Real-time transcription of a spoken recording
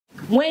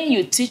When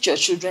you teach your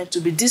children to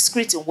be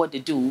discreet in what they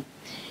do,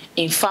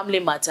 in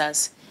family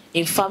matters,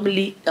 in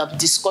family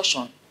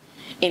discussion,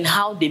 in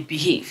how they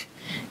behave,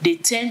 they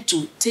tend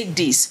to take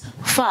this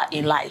far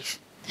in life.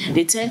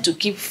 They tend to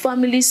keep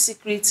family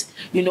secrets,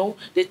 you know.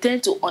 They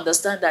tend to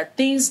understand that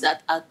things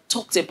that are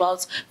talked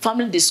about,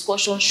 family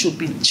discussion, should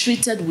be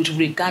treated with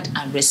regard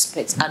and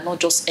respect and not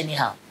just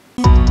anyhow.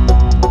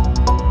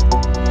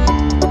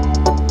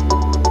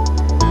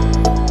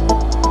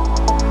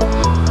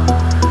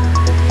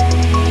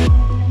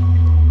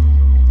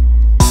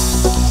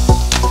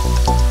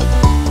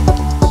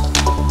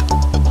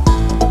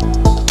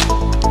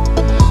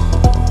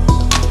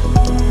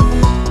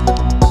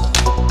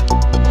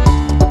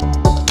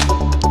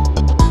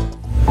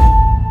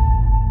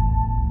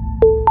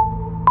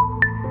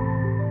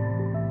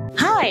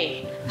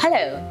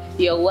 Hello,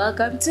 you're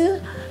welcome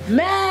to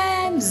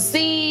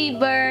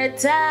Mumzibah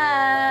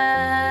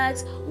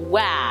Talks.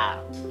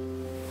 Wow.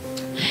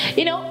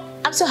 You know,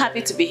 I'm so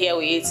happy to be here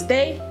with you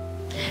today.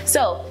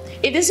 So,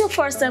 if this is your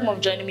first time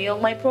of joining me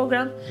on my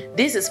program,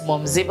 this is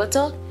Mumzibah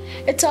Talk,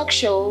 a talk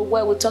show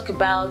where we talk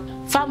about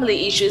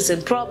family issues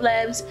and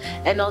problems,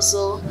 and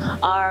also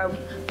our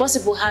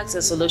possible hacks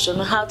and solutions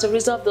on how to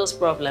resolve those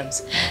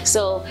problems.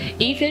 So,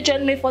 if you're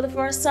joining me for the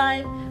first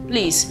time,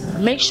 please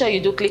make sure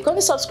you do click on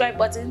the subscribe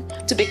button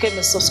to become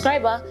a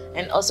subscriber,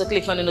 and also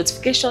click on the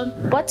notification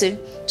button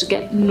to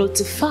get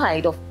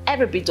notified of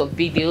every bit of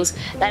videos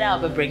that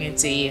I'll be bringing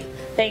to you.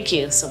 Thank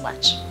you so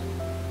much.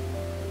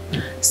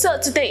 So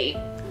today,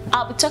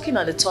 I'll be talking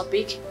on the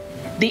topic,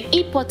 the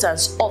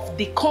importance of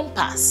the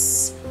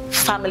compass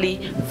family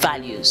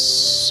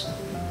values.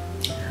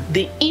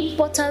 The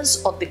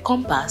importance of the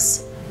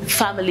compass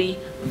family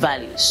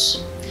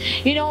values.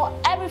 You know,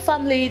 every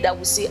family that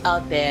we see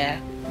out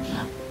there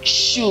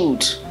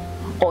should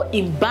or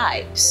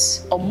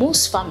imbibes, or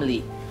most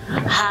family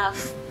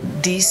have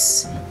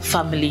these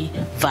family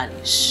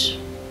values.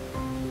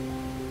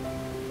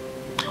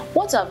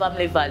 What are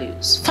family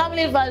values?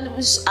 Family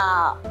values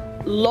are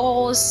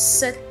laws,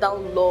 set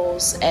down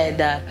laws and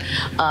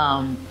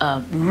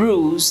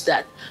rules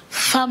that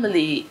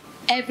family,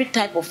 every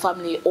type of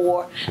family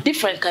or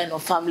different kind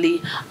of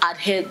family,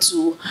 adhere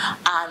to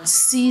and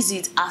sees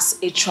it as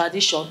a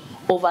tradition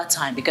over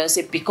time, because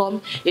it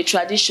becomes a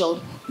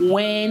tradition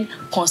when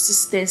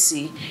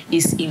consistency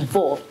is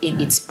involved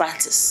in its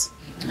practice.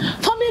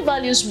 Family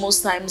values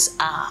most times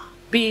are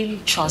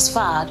being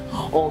transferred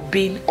or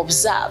being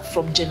observed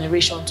from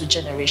generation to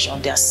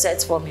generation. They are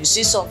set from, you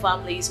see some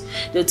families,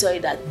 they'll tell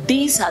you that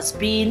this has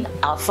been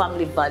our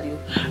family value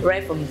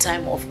right from the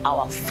time of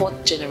our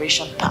fourth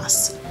generation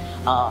past.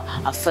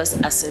 Our first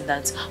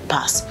ascendant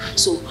past.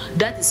 So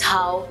that is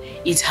how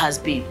it has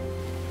been.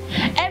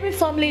 Every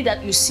family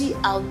that you see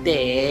out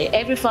there,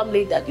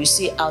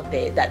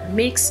 that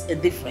makes a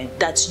difference,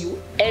 that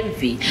you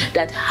envy,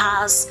 that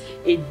has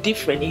a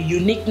different, a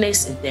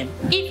uniqueness in them,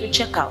 if you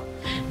check out,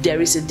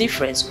 there is a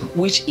difference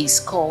which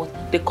is called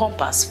the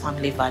compass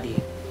family value.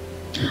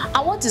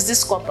 And what is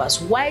this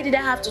compass? Why did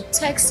I have to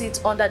text it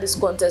under this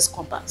contest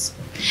compass?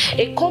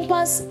 A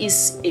compass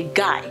is a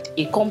guide.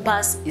 A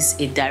compass is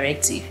a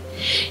directive.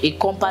 A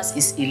compass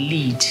is a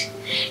lead.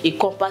 A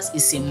compass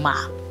is a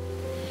map.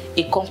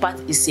 A compass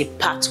is a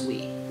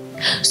pathway.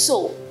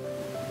 So,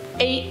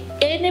 any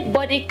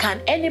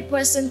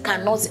person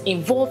cannot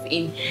involve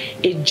in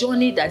a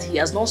journey that he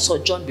has not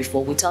sojourned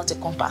before without a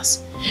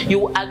compass. You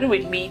will agree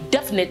with me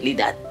definitely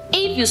that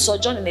if you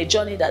sojourn in a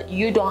journey that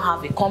you don't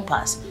have a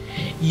compass,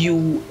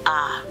 you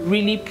are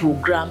really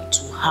programmed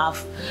to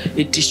have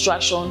a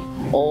distraction,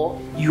 or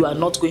you are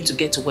not going to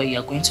get to where you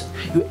are going to.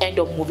 You end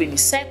up moving in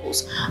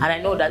circles, and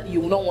I know that you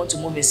will not want to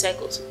move in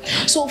circles.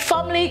 So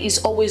family is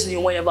always new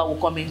whenever we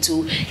come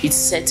into its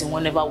setting,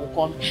 whenever we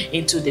come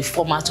into the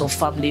format of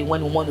family,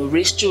 when we want to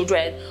raise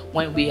children,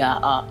 when we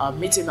are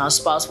meeting our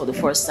spouse for the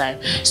first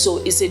time.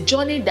 So it's a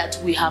journey that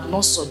we have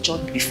not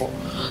sojourned before.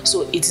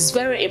 So it is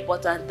very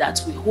important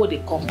that we hold a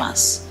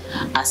compass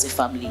as a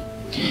family.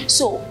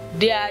 So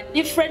there are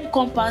different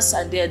compass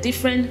and there are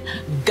different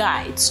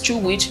guides through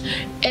which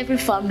every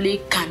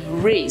family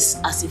can raise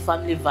as a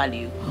family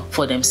value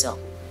for themselves.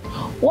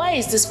 Why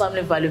is this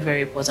family value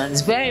very important?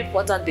 It's very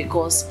important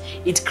because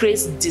it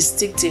creates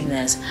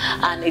distinctiveness,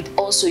 and it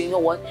also, you know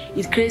what,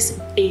 it creates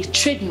a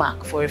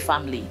trademark for a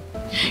family.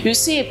 You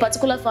see, a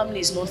particular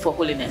family is known for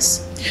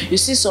holiness. You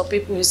see some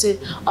people, you say,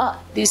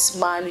 this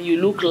man, you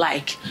look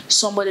like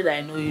somebody that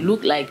I know, you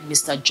look like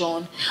Mr.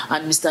 John,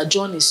 and Mr.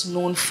 John is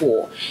known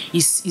for,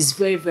 is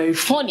very, very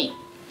funny.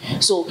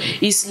 So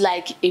it's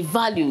like a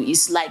value,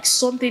 it's like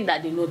something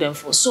that they know them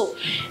for. So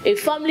a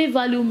family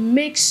value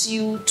makes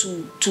you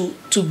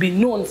to be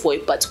known for a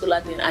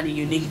particular thing and a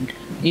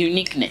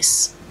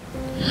uniqueness.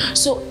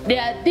 So there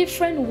are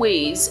different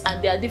ways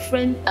and there are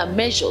different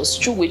measures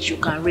through which you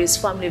can raise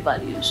family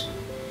values.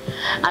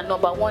 And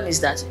number one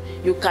is that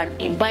you can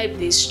imbibe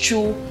this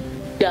through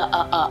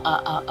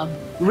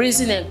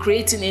raising and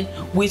creating it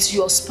with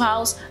your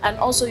spouse and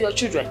also your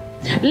children.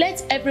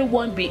 Let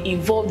everyone be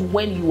involved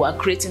when you are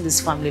creating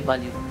this family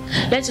value.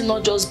 Let it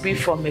not just be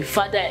from a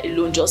father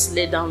alone, just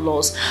lay down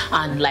laws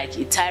and like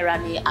a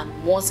tyranny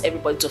and wants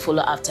everybody to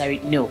follow after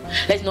it. No.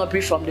 Let it not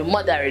be from the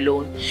mother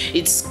alone.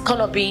 It's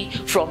gonna be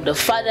from the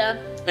father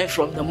and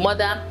from the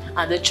mother,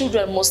 and the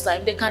children most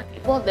time they can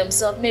involve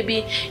themselves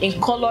maybe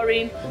in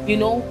coloring, you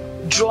know,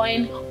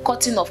 drawing,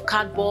 cutting of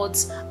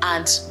cardboards,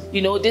 and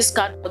you know, this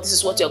cardboard, this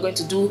is what you're going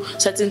to do.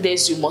 Certain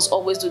days you must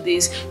always do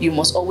this, you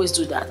must always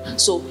do that.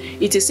 So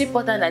it is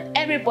important that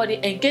everybody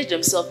engage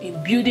themselves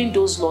in building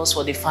those laws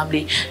for the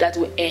family that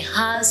will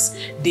enhance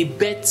the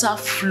better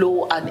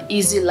flow and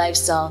easy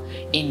lifestyle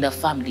in the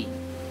family.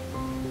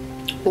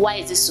 Why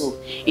is it so?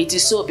 It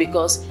is so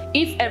because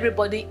if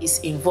everybody is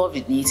involved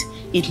in it,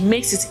 it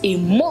makes it a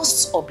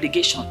must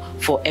obligation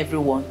for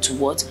everyone to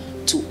what?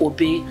 To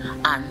obey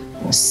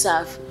and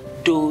serve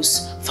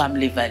those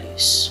family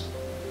values.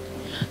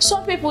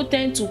 Some people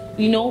tend to,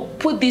 you know,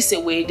 put this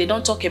away. They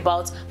don't talk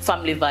about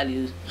family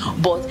values,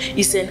 but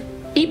it's an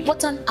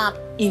important arm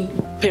in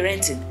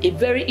parenting, a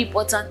very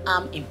important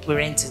arm in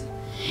parenting.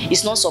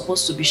 It's not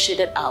supposed to be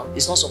shaded out.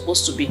 It's not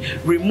supposed to be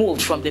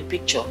removed from the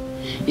picture.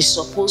 It's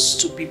supposed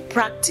to be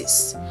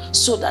practiced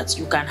so that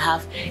you can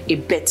have a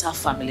better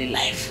family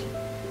life.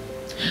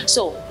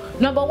 So,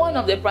 number one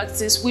of the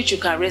practices which you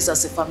can raise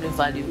as a family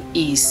value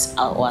is,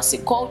 or as a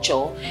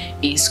culture,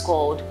 is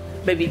called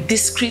maybe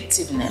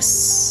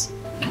descriptiveness.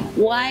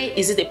 Why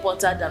is it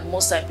important that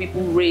most time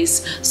people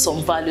raise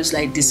some values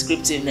like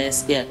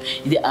descriptiveness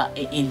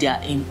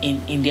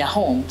in their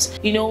homes?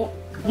 You know,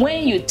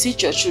 when you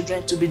teach your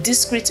children to be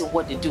discreet in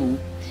what they do,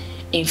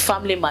 in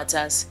family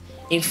matters,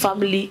 in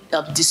family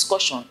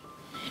discussion,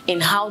 in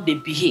how they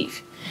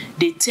behave,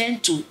 they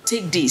tend to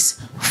take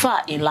this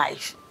far in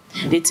life.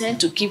 They tend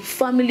to keep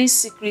family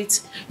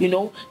secrets, you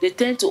know. They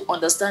tend to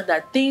understand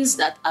that things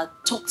that are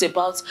talked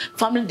about,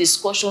 family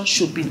discussion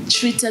should be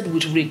treated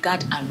with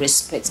regard and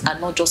respect and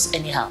not just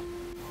anyhow.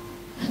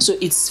 So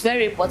it's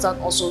very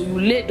important also you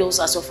lay those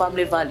as your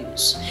family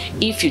values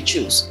if you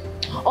choose.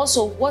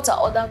 Also, what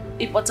are other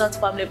important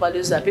family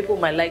values that people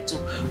might like to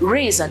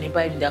raise and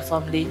imbibe in their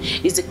family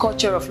is the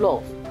culture of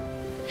love.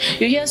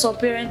 You hear some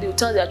parents, they will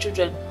tell their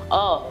children,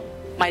 oh,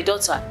 my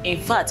daughter, in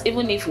fact,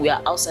 even if we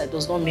are outside,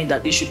 does not mean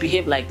that they should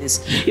behave like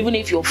this. Even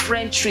if your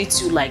friend treats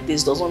you like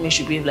this, does not mean you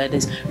should behave like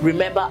this.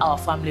 Remember our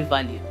family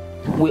value.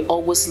 We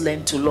always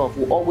learn to love.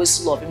 We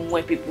always love, even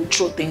when people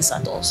throw things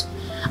at us.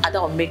 And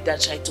that will make that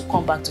child to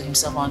come back to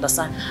himself and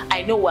understand,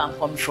 I know where I'm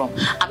coming from.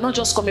 I'm not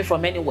just coming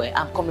from anywhere,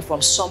 I'm coming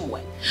from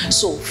somewhere.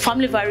 So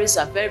family values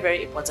are very,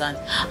 very important.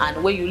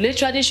 And when you lay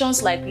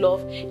traditions like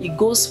love, it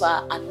goes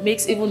far and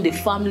makes even the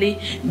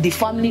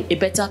family a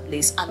better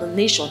place, and the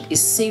nation a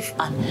safe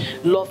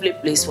and lovely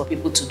place for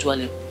people to dwell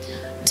in.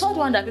 Third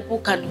one that people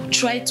can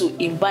try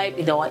to imbibe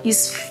in our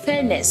is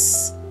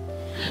fairness.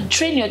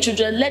 Train your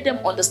children, let them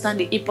understand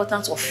the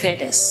importance of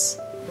fairness.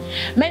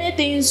 Many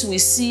things we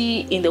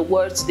see in the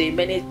world today,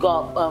 many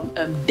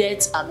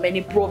deaths and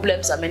many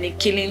problems and many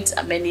killings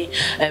and many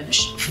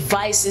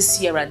vices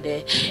here and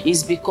there,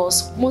 is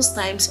because most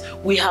times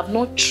we have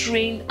not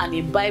trained and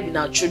imbibed in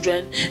our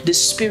children the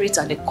spirit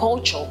and the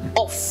culture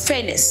of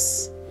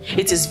fairness.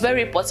 It is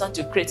very important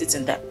to create it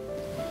in them.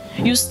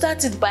 You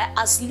start it by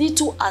as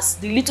little as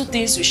the little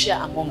things you share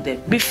among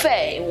them. Be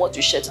fair in what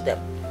you share to them.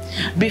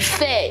 Be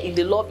fair in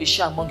the love you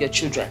share among your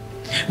children.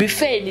 Be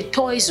fair in the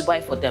toys you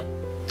buy for them.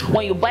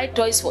 When you buy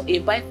toys for A,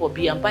 buy for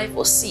B, and buy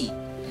for C.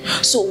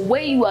 So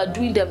when you are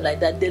doing them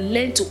like that, they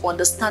learn to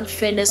understand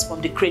fairness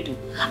from the cradle.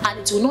 And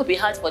it will not be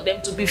hard for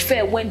them to be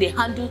fair when they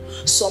handle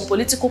some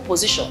political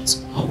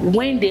positions.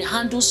 When they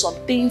handle some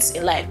things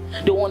in life,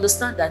 they will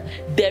understand that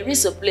there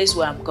is a place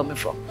where I'm coming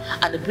from.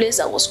 And the place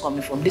I was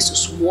coming from, this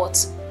is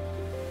what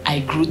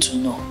I grew to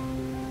know.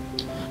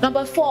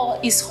 Number 4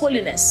 is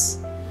holiness.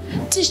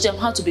 Teach them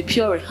how to be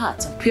pure in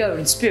heart and pure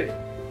in spirit.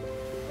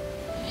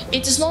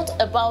 It is not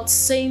about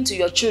saying to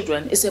your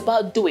children, it's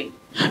about doing.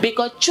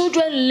 Because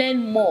children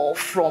learn more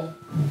from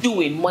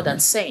doing more than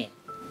saying.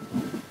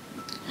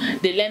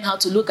 They learn how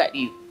to look at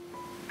you.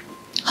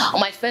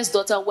 My first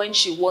daughter, when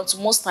she wants,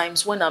 most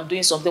times when I'm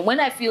doing something, when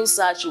I feel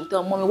sad, she will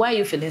tell Mommy, why are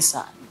you feeling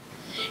sad?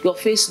 Your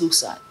face looks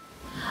sad.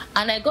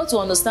 And I got to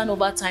understand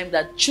over time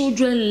that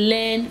children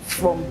learn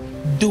from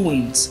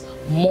doings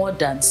more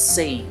than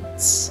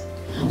sayings.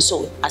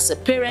 So as a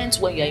parent,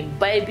 when you're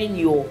imbibing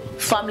your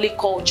family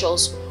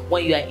cultures,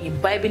 when you are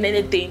imbibing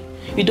anything,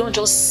 you don't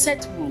just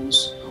set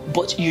rules,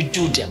 but you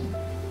do them.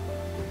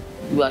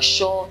 You are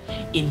sure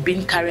in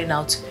being carrying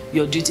out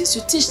your duties.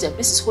 You teach them,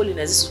 this is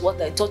holiness, this is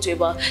what I taught you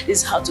about,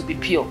 this is how to be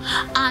pure.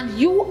 And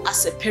you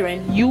as a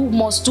parent, you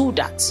must do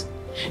that.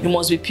 You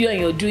must be pure in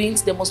your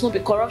doings. There must not be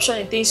corruption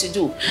in things you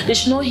do. They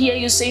should not hear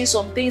you saying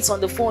some things on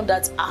the phone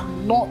that are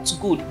not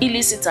good,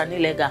 illicit and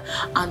illegal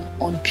and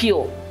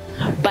unpure.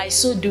 By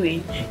so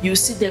doing, you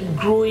see them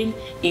growing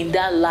in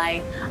that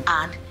line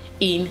and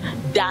in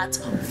that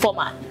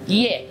format.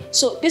 Yeah,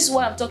 so this is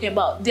what I'm talking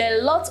about.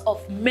 There are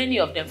many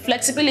of them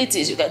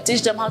flexibilities. You can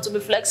teach them how to be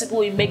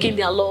flexible in making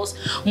their laws.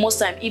 Most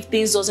time, if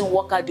things doesn't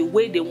work out the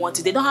way they want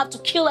it, they don't have to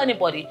kill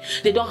anybody.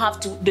 They don't have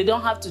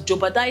to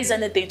jeopardize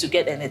anything to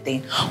get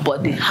anything,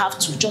 but they have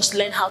to just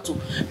learn how to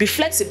be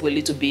flexible a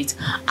little bit,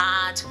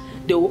 and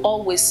they will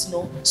always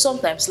know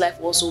sometimes life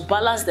will also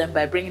balance them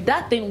by bringing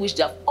that thing which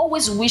they have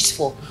always wished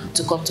for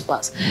to come to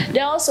pass.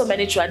 There are also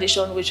many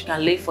traditions which you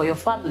can lay for your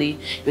family.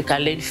 You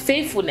can learn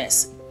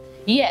faithfulness.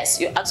 Yes,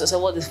 you ask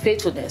yourself, what is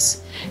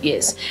faithfulness?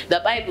 Yes,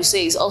 the Bible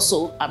says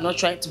also, I'm not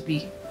trying to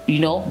be,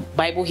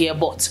 Bible here,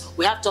 but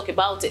we have to talk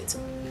about it.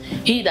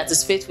 He that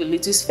is faithful in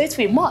little is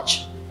faithful in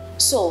much.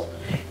 So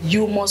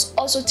you must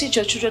also teach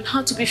your children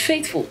how to be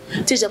faithful.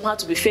 Teach them how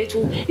to be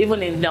faithful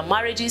even in their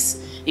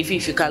marriages. If you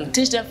can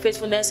teach them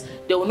faithfulness,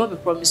 there will not be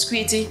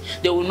promiscuity.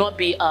 There will not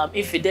be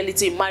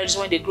infidelity in marriage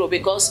when they grow.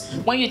 Because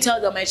when you tell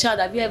them, my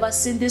child, have you ever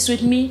seen this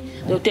with me?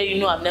 They'll tell you,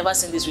 no, I've never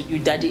seen this with you,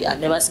 daddy. I've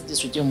never seen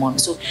this with your mom.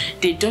 So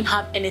they don't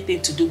have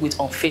anything to do with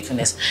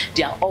unfaithfulness.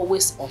 They are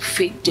always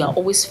They are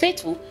always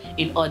faithful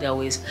in other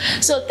ways.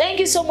 So thank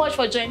you so much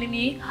for joining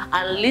me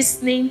and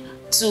listening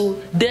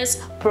to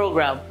this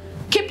program.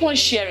 Keep on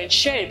sharing,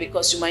 share it,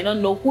 because you might not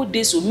know who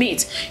this will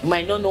meet. You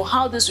might not know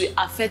how this will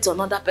affect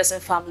another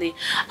person's family,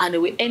 and they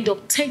will end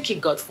up thanking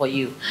God for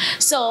you.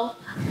 So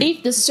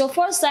if this is your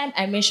first time,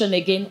 I mention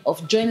again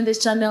of joining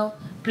this channel,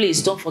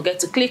 please don't forget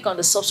to click on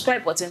the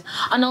subscribe button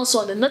and also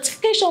on the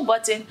notification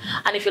button.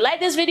 And if you like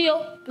this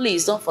video,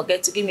 please don't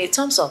forget to give me a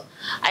thumbs up.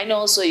 I know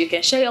also you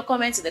can share your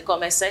comments in the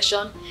comment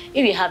section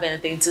if you have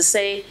anything to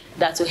say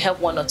that will help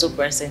one or two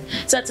persons.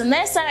 So until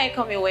next time I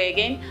come your way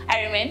again,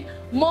 I remain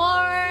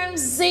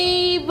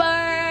Mumzibah.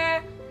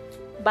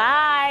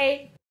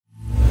 Bye.